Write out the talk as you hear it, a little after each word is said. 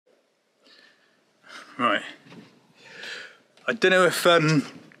Right. I don't know if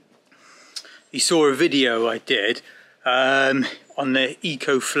you saw a video I did on the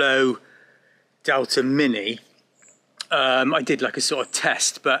EcoFlow Delta Mini. I did like a sort of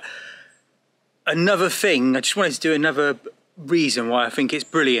test, but another thing, I just wanted to do another reason why I think it's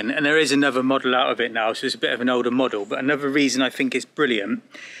brilliant, and there is another model out of it now, so it's a bit of an older model, but another reason I think it's brilliant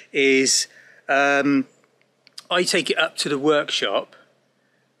is I take it up to the workshop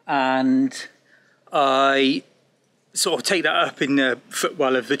and I sort of take that up in the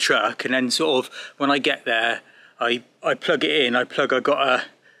footwell of the truck, and then sort of when I get there I plug it in. I got a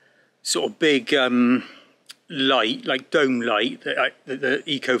sort of big light, like dome light that the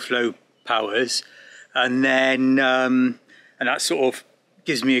EcoFlow powers, and then and that sort of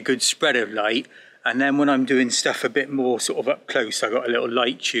gives me a good spread of light. And then when I'm doing stuff a bit more sort of up close, I got a little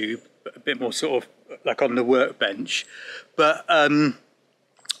light tube, a bit more sort of like on the workbench. But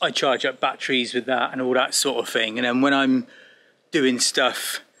I charge up batteries with that and all that sort of thing. And then when I'm doing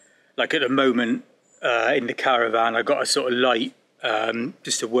stuff, like at the moment in the caravan, I got a sort of light,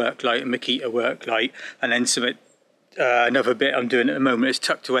 just a work light, a Makita work light, and then some another bit I'm doing at the moment is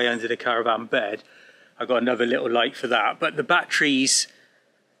tucked away under the caravan bed. I got another little light for that. But the batteries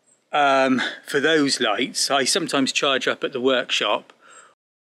for those lights, I sometimes charge up at the workshop,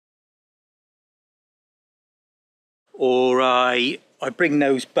 or I bring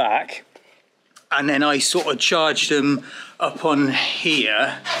those back and then I sort of charge them up on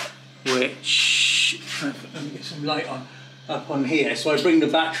here, which, let me get some light on, up on here. So I bring the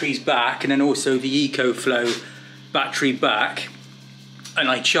batteries back and then also the EcoFlow battery back, and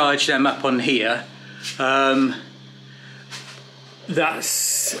I charge them up on here.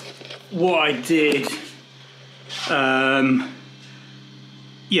 That's what I did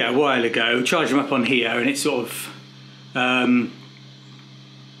yeah, a while ago. Charge them up on here and it sort of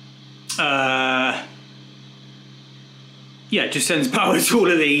yeah, just sends power to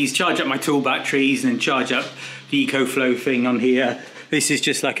all of these. Charge up my tool batteries and then charge up the EcoFlow thing on here. This is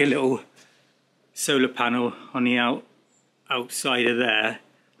just like a little solar panel on the outside of there,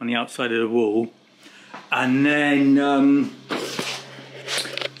 on the outside of the wall. And then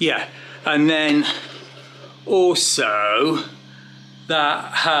yeah, and then also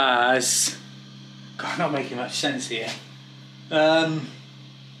that has, God, not making much sense here.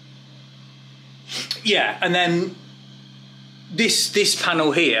 Yeah, and then this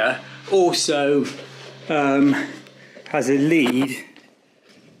panel here also has a lead,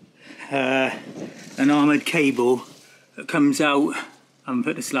 an armoured cable that comes out, and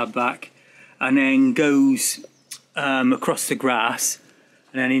put the slab back, and then goes across the grass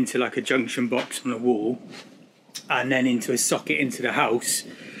and then into like a junction box on the wall, and then into a socket into the house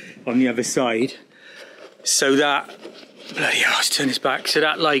on the other side. So that, bloody hell, let's turn this back. So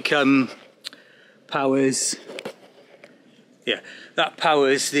that like powers, yeah, that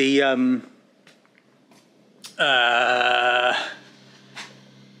powers the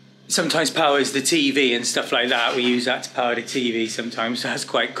sometimes powers the TV and stuff like that. We use that to power the TV sometimes, so that's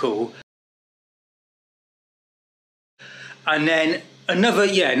quite cool. And then another,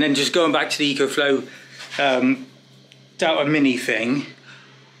 yeah, and then just going back to the EcoFlow Delta Mini thing.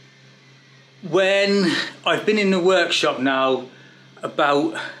 When I've been in the workshop now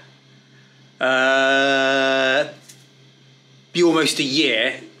about be almost a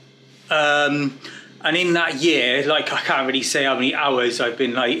year, and in that year, like, I can't really say how many hours I've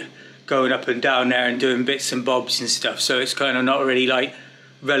been like going up and down there and doing bits and bobs and stuff, so it's kind of not really like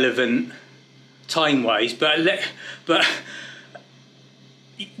relevant time wise, but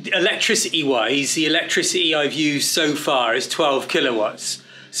electricity wise, the electricity I've used so far is 12 kilowatts.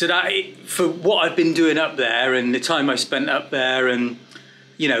 So that, for what I've been doing up there and the time I spent up there, and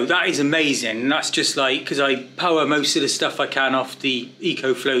you know, that is amazing. And that's just like, because I power most of the stuff I can off the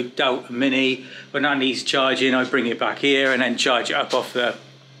EcoFlow Delta Mini. When that needs charging, I bring it back here and then charge it up off the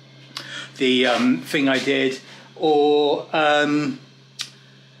thing I did. Or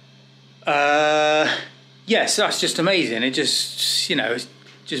yes, that's just amazing. It just, you know, it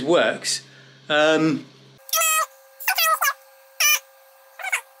just works.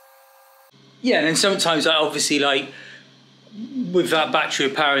 Yeah, and then sometimes I obviously, like, with that battery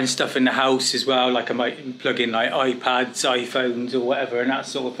power and stuff in the house as well, like I might plug in like iPads, iPhones or whatever and that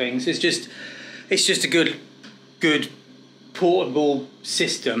sort of thing. So it's just a good portable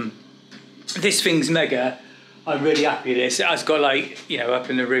system. This thing's mega. I'm really happy with this. It has got, like, you know,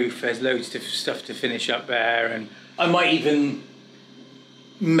 up in the roof, there's loads of stuff to finish up there, and I might even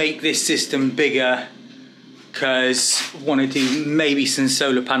make this system bigger, because I want to do maybe some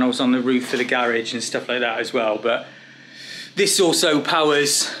solar panels on the roof of the garage and stuff like that as well. But this also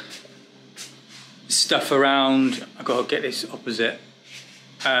powers stuff around. I've got to get this opposite.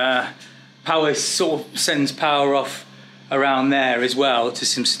 Power sort of sends power off around there as well to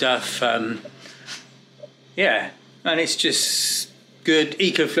some stuff. Yeah, and it's just good.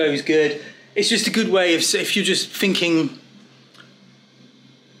 EcoFlow is good. It's just a good way of, if you're just thinking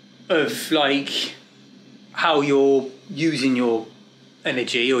of like how you're using your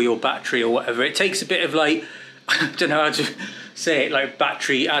energy or your battery or whatever, it takes a bit of like, I don't know how to say it, like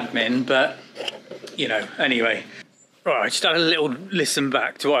battery admin, but you know, anyway. Right, I just had a little listen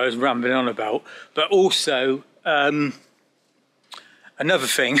back to what I was rambling on about, but also another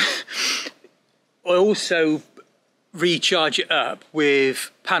thing, I also recharge it up with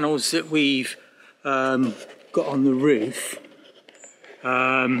panels that we've got on the roof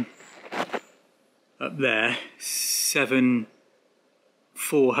up there,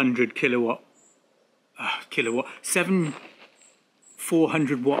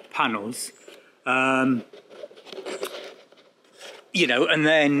 400 watt panels, you know, and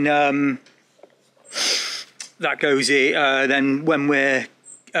then that goes in, then when we're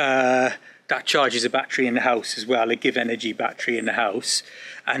that charges a battery in the house as well, a GivEnergy battery in the house.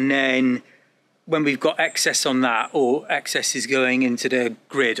 And then when we've got excess on that, or excess is going into the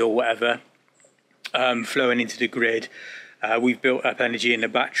grid or whatever, flowing into the grid, we've built up energy in the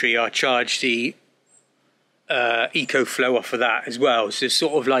battery. I charge the EcoFlow off of that as well. So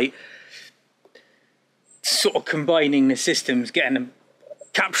sort of like, sort of combining the systems, getting them,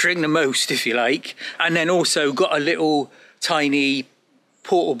 capturing the most, if you like. And then also got a little tiny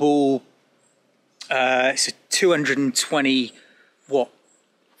portable, it's a 220 watt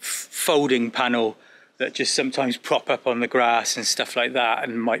folding panel that just sometimes prop up on the grass and stuff like that,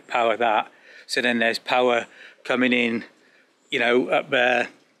 and might power that. So then there's power coming in, you know, up there,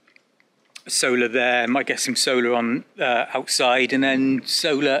 solar there, might get some solar on outside, and then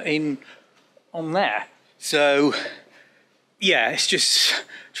solar in on there. So yeah, it's just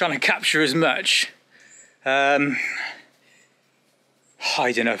trying to capture as much. I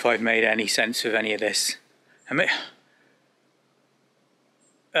don't know if I've made any sense of any of this. I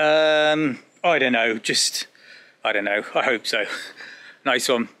don't know, I don't know, I hope so. Nice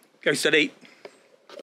one, go steady.